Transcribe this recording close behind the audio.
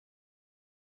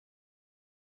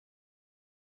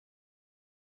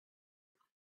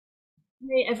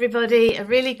Hey everybody, a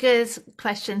really good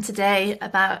question today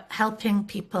about helping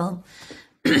people.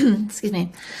 Excuse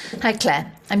me. Hi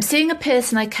Claire. I'm seeing a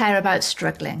person I care about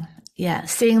struggling. Yeah,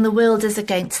 seeing the world as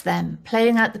against them,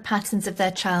 playing out the patterns of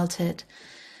their childhood.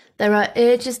 There are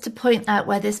urges to point out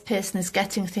where this person is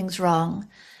getting things wrong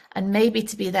and maybe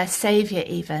to be their savior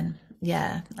even.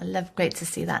 Yeah, great to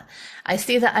see that. I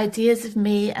see that ideas of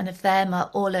me and of them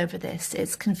are all over this.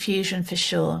 It's confusion for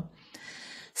sure.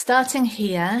 Starting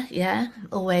here, yeah,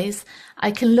 always,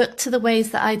 I can look to the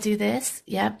ways that I do this,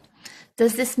 yeah.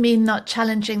 Does this mean not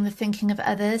challenging the thinking of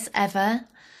others ever?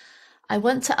 I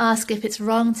want to ask if it's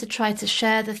wrong to try to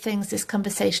share the things this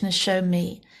conversation has shown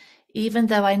me, even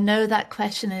though I know that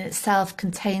question in itself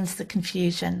contains the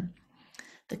confusion.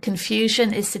 The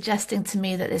confusion is suggesting to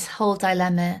me that this whole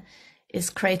dilemma is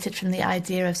created from the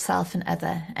idea of self and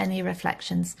other. Any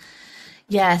reflections?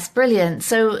 Yes, brilliant.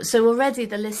 So already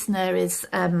the listener is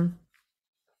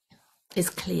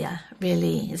clear,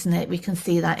 really, isn't it? We can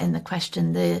see that in the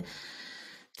question. The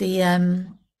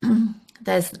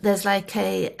there's like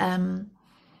a an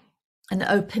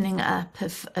opening up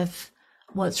of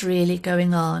what's really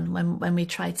going on when we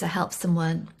try to help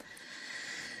someone.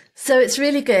 So it's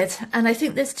really good. And I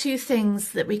think there's two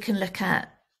things that we can look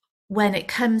at when it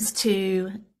comes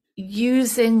to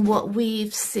using what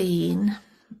we've seen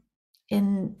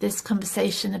in this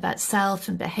conversation about self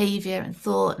and behavior and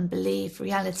thought and belief,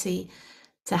 reality,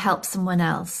 to help someone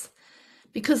else.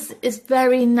 Because it's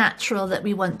very natural that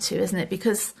we want to, isn't it?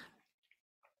 Because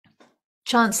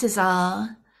chances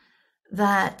are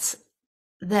that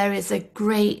there is a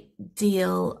great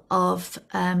deal of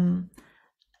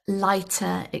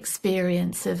lighter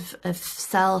experience of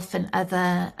self and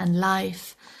other and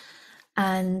life.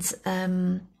 And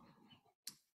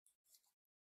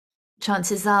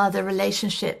chances are the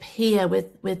relationship here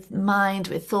with mind,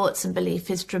 with thoughts and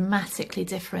belief is dramatically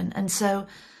different. And so,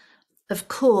 of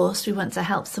course, we want to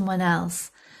help someone else,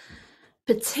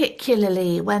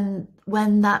 particularly when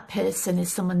that person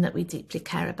is someone that we deeply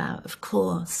care about, of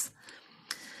course.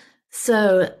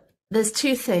 So there's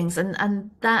two things, and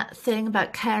that thing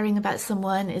about caring about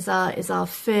someone is our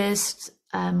first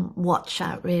watch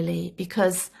out, really,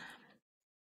 because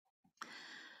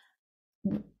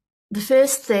the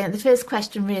first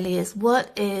question really is,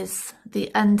 what is the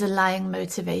underlying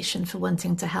motivation for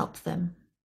wanting to help them?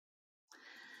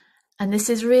 And this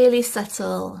is really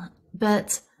subtle,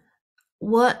 but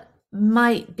what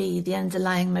might be the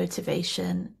underlying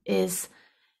motivation is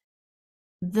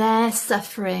their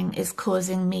suffering is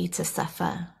causing me to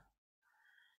suffer.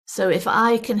 So if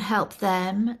I can help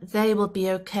them, they will be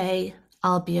okay,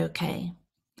 I'll be okay.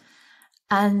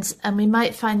 And we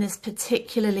might find this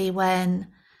particularly when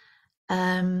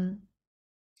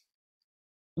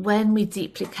we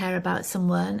deeply care about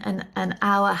someone and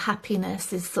our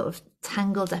happiness is sort of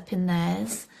tangled up in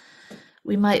theirs.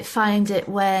 We might find it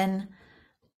when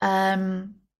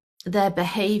their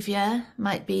behavior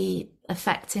might be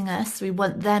affecting us. We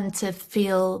want them to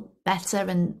feel better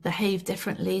and behave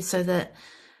differently so that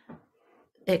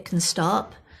it can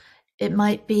stop. It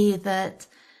might be that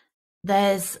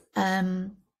there's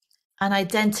an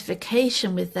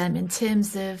identification with them in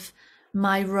terms of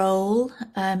my role,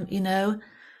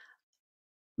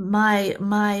 my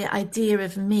idea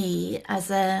of me as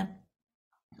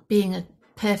being a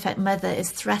perfect mother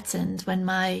is threatened when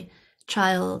my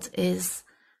child is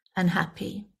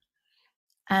unhappy.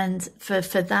 And for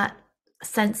that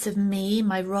sense of me,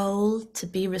 my role to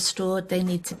be restored, they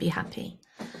need to be happy.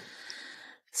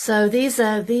 So these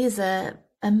are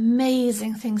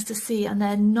amazing things to see, and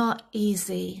they're not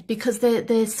easy because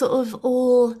they're sort of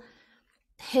all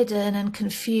hidden and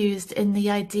confused in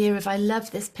the idea of I love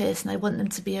this person, I want them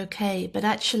to be okay. But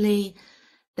actually,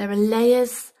 there are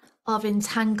layers of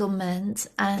entanglement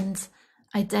and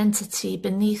identity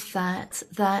beneath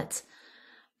that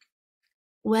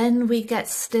when we get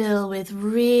still with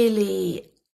really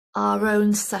our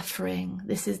own suffering,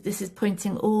 this is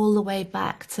pointing all the way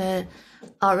back to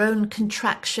our own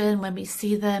contraction when we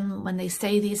see them, when they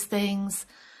say these things,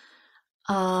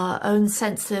 our own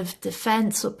sense of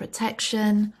defense or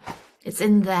protection. It's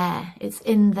in there. It's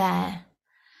in there.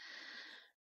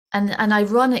 And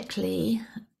ironically,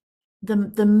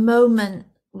 the moment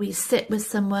we sit with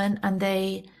someone and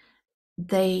they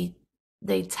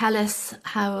tell us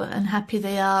how unhappy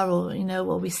they are,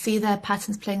 or we see their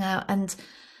patterns playing out, and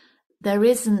there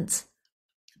isn't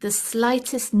the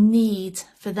slightest need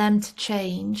for them to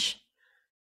change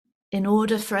in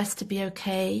order for us to be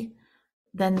okay,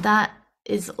 then that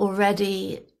is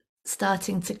already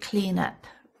starting to clean up.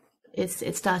 It's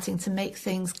starting to make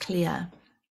things clear.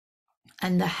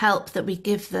 And the help that we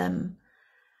give them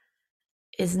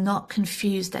is not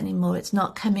confused anymore. It's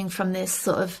not coming from this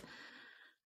sort of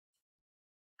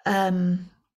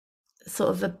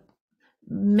a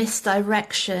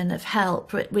misdirection of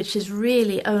help, which is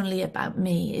really only about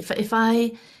me. If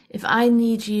I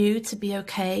need you to be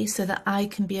okay so that I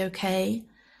can be okay,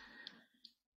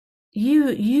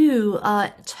 you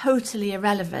are totally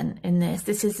irrelevant in this.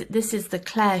 This is the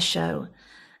Claire show,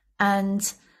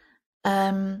 and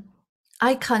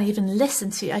I can't even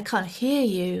listen to you. I can't hear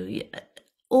you.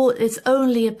 Or it's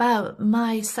only about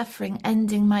my suffering,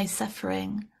 ending my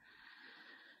suffering.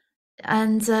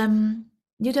 And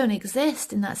you don't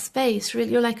exist in that space,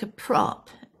 really. You're like a prop.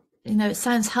 You know, it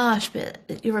sounds harsh,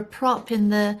 but you're a prop in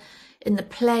the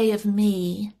play of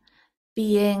me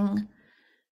being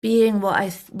what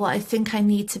I think I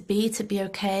need to be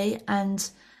okay, and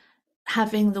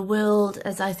having the world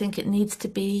as I think it needs to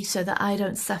be so that I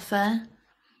don't suffer.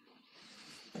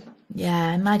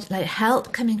 Yeah, imagine like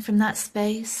help coming from that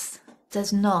space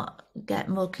does not get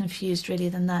more confused really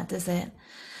than that, does it?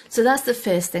 So that's the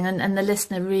first thing, and the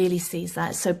listener really sees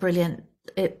that. It's so brilliant.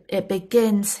 It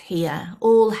begins here.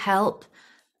 All help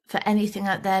for anything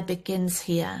out there begins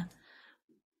here.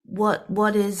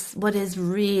 What is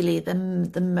really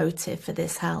the motive for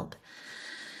this help?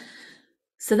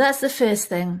 So that's the first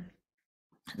thing.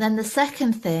 Then the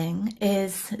second thing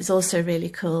is also really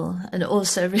cool, and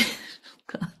also really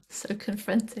God, so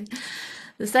confronting.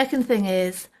 The second thing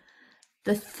is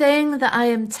the thing that I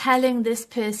am telling this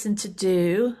person to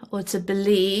do or to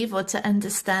believe or to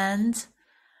understand.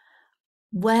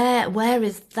 Where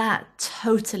is that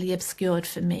totally obscured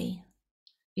for me?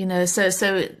 You know, so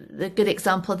the good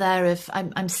example there, if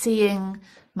I'm seeing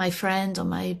my friend or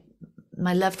my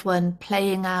loved one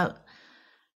playing out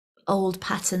old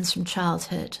patterns from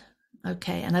childhood,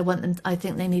 okay, and I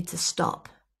think they need to stop,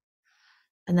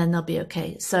 and then they'll be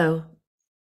okay. So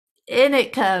in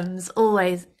it comes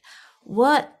always,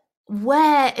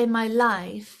 where in my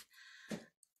life,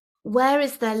 where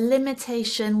is their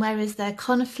limitation? Where is their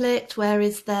conflict? Where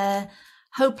is their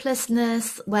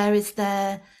hopelessness? Where is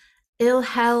their ill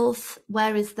health?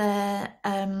 Where is their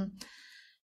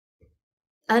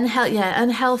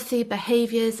unhealthy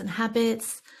behaviors and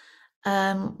habits?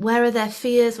 Where are their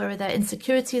fears? Where are their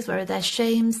insecurities? Where are their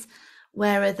shames?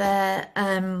 Where are their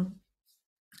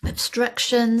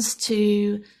obstructions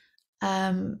to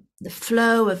the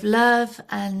flow of love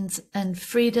and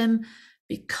freedom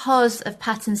because of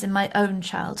patterns in my own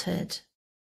childhood?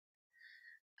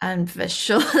 And for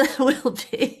sure there will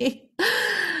be.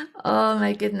 Oh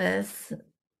my goodness.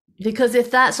 Because if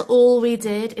that's all we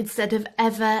did, instead of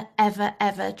ever, ever,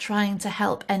 ever trying to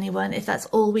help anyone, if that's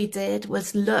all we did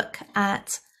was look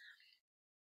at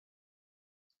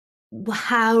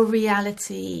how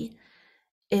reality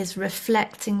is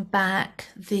reflecting back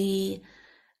the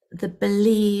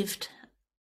believed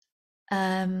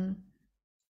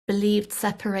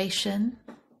separation,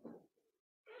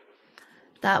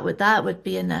 that would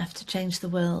be enough to change the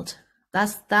world.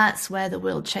 That's where the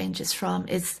world changes from,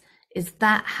 is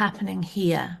that happening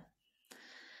here.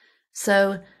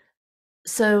 So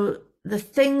the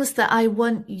things that I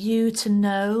want you to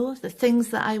know, the things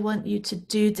that I want you to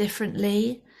do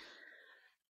differently,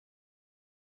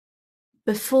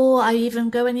 before I even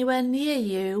go anywhere near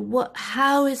you,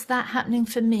 how is that happening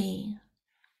for me?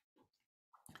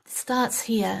 It starts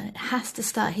here. It has to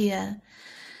start here.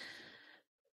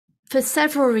 For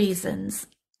several reasons,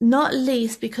 not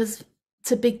least because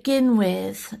to begin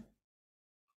with,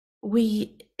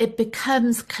 it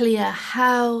becomes clear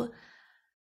how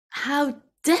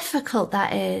difficult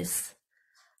that is,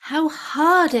 how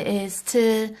hard it is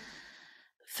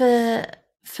for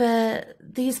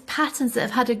these patterns that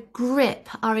have had a grip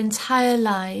our entire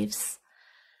lives.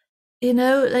 You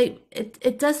know, like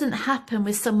it doesn't happen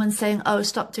with someone saying, oh,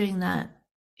 stop doing that.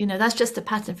 You know, that's just a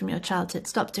pattern from your childhood.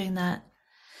 Stop doing that.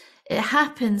 It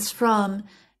happens from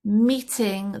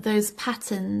meeting those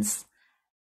patterns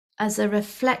as a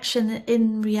reflection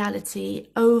in reality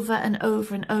over and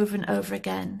over and over and over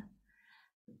again.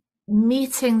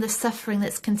 Meeting the suffering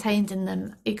that's contained in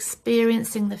them,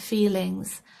 experiencing the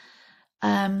feelings,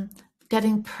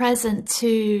 getting present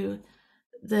to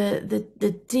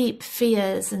the deep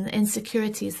fears and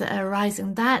insecurities that are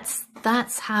arising.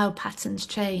 That's how patterns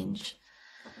change.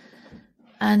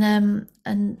 And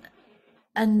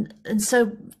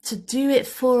so to do it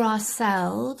for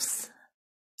ourselves,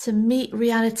 to meet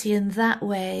reality in that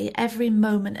way every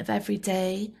moment of every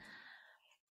day,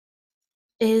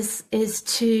 is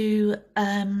to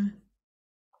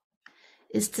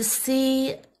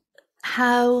see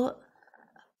how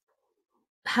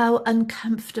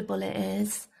uncomfortable it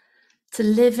is to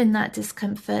live in that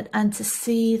discomfort and to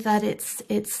see that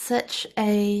it's such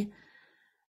a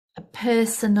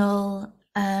personal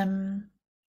a,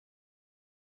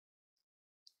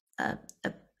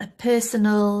 a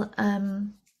personal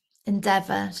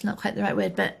endeavor. It's not quite the right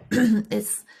word, but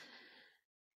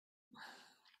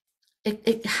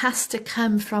it has to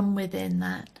come from within.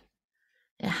 That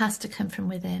it has to come from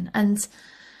within. And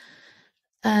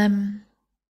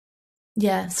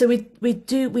yeah, so we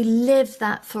live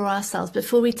that for ourselves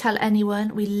before we tell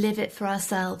anyone. We live it for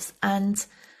ourselves, and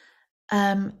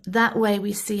that way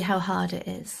we see how hard it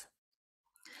is.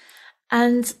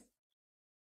 And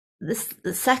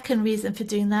the second reason for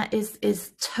doing that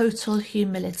is total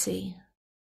humility.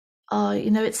 Oh,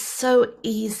 it's so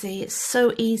easy. It's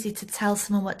so easy to tell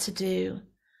someone what to do,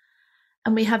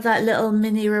 and we have that little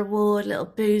mini reward, little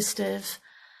boost of,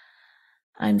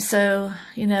 I'm so,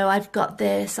 I've got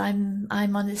this, I'm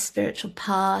on this spiritual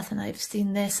path, and I've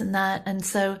seen this and that, and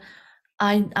so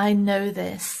I know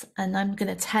this, and I'm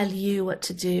going to tell you what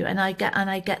to do, and I get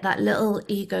that little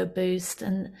ego boost,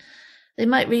 and they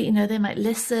might they might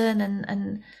listen,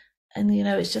 and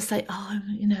it's just like, oh,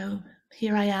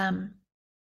 here I am.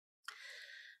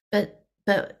 But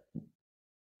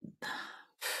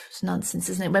it's nonsense,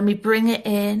 isn't it? When we bring it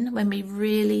in, when we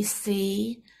really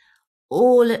see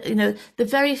all, the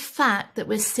very fact that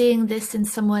we're seeing this in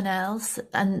someone else,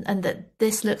 and that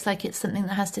this looks like it's something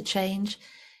that has to change,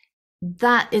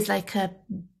 that is like a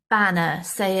banner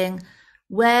saying,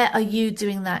 where are you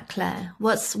doing that, Claire?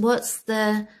 What's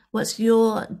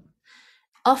your,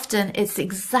 often it's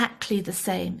exactly the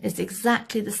same. It's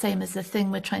exactly the same as the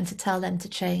thing we're trying to tell them to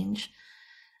change.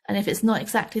 And if it's not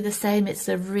exactly the same, it's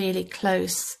a really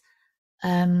close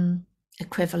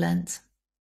equivalent.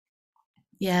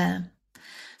 Yeah.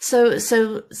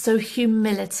 So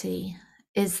humility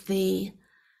is the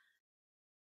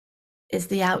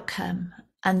outcome,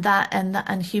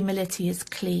 and humility is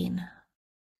clean.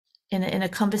 In a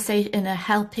conversation, in a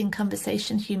helping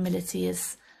conversation, humility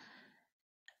is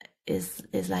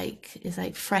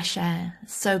like fresh air.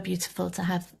 So beautiful to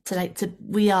have,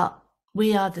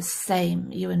 we are the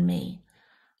same, you and me.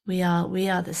 We are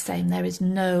the same. There is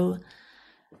no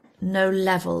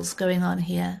levels going on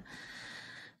here.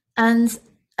 And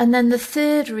then the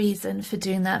third reason for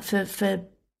doing that, for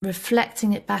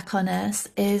reflecting it back on us,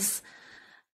 is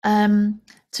to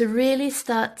really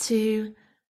start to,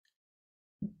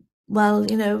 well,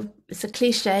 it's a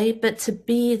cliche, but to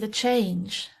be the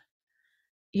change.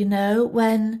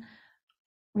 When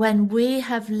we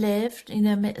have lived,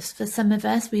 for some of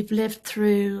us, we've lived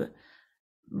through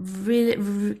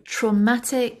really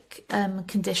traumatic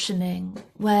conditioning,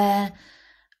 where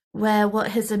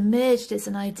what has emerged is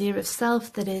an idea of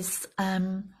self that is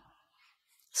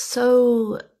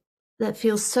that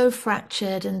feels so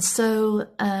fractured, and so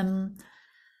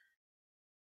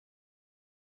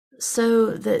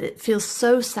that it feels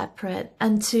so separate,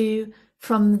 and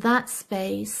from that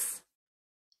space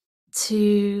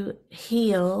to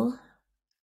heal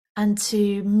and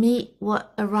to meet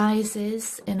what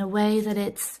arises in a way that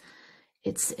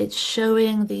it's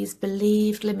showing these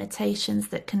believed limitations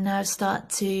that can now start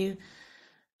to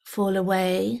fall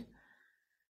away.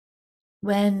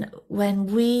 When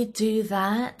we do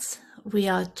that, we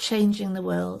are changing the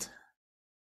world.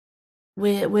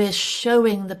 We're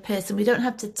showing the person. We don't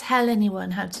have to tell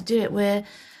anyone how to do it.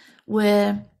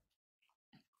 We're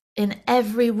in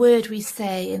every word we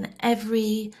say, in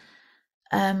every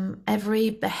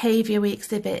behavior we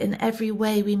exhibit, in every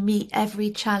way we meet every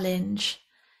challenge,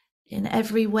 in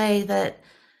every way that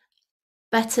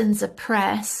buttons are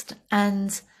pressed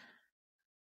and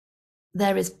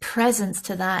there is presence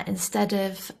to that instead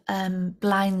of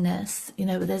blindness.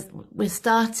 We're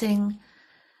starting,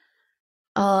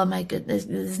 oh my goodness,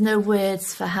 there's no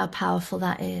words for how powerful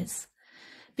that is,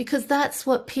 because that's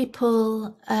what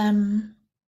people,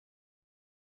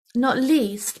 not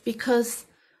least because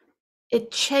it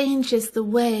changes the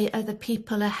way other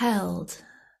people are held.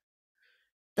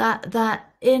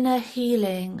 That inner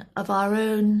healing of our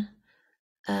own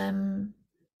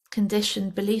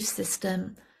conditioned belief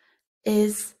system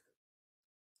is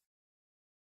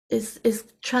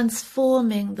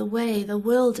transforming the way the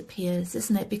world appears,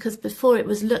 isn't it? Because before it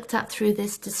was looked at through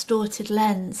this distorted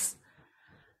lens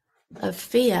of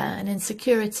fear and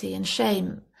insecurity and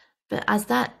shame. But as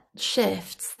that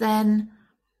shifts, then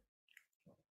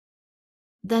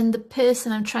the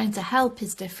person I'm trying to help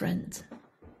is different.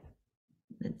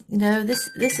 This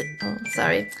oh,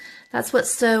 sorry. That's what's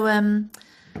so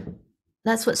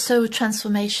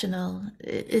transformational,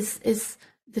 is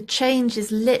the change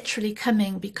is literally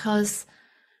coming because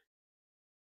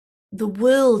the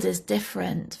world is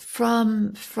different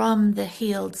from the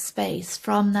healed space,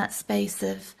 from that space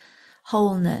of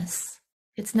wholeness.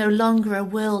 It's no longer a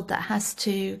world that has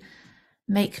to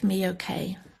make me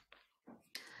okay.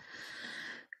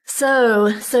 So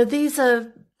these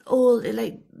are all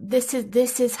like, this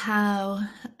is how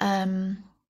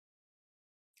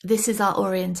this is our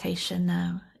orientation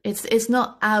now. It's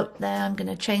not out there, I'm going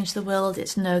to change the world.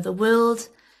 It's no, the world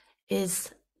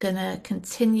is going to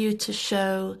continue to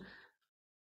show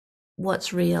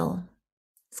what's real.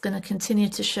 It's going to continue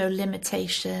to show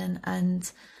limitation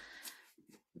and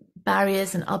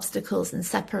barriers and obstacles and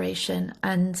separation,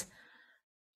 and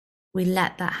we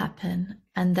let that happen.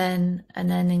 And then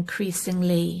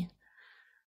increasingly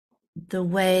the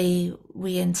way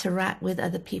we interact with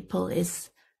other people is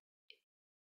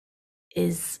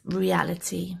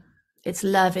reality. It's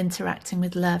love interacting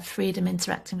with love, freedom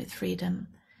interacting with freedom.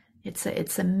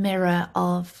 It's a mirror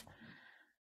of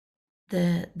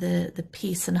the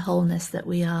peace and wholeness that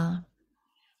we are.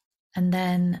 And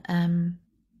then and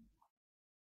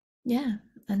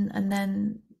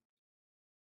then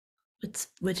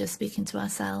we're just speaking to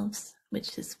ourselves,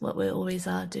 which is what we always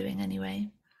are doing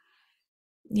anyway.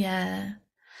 Yeah.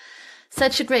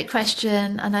 Such a great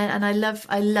question, and I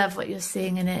love what you're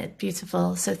seeing in it.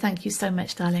 Beautiful. So thank you so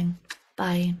much, darling.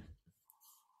 Bye.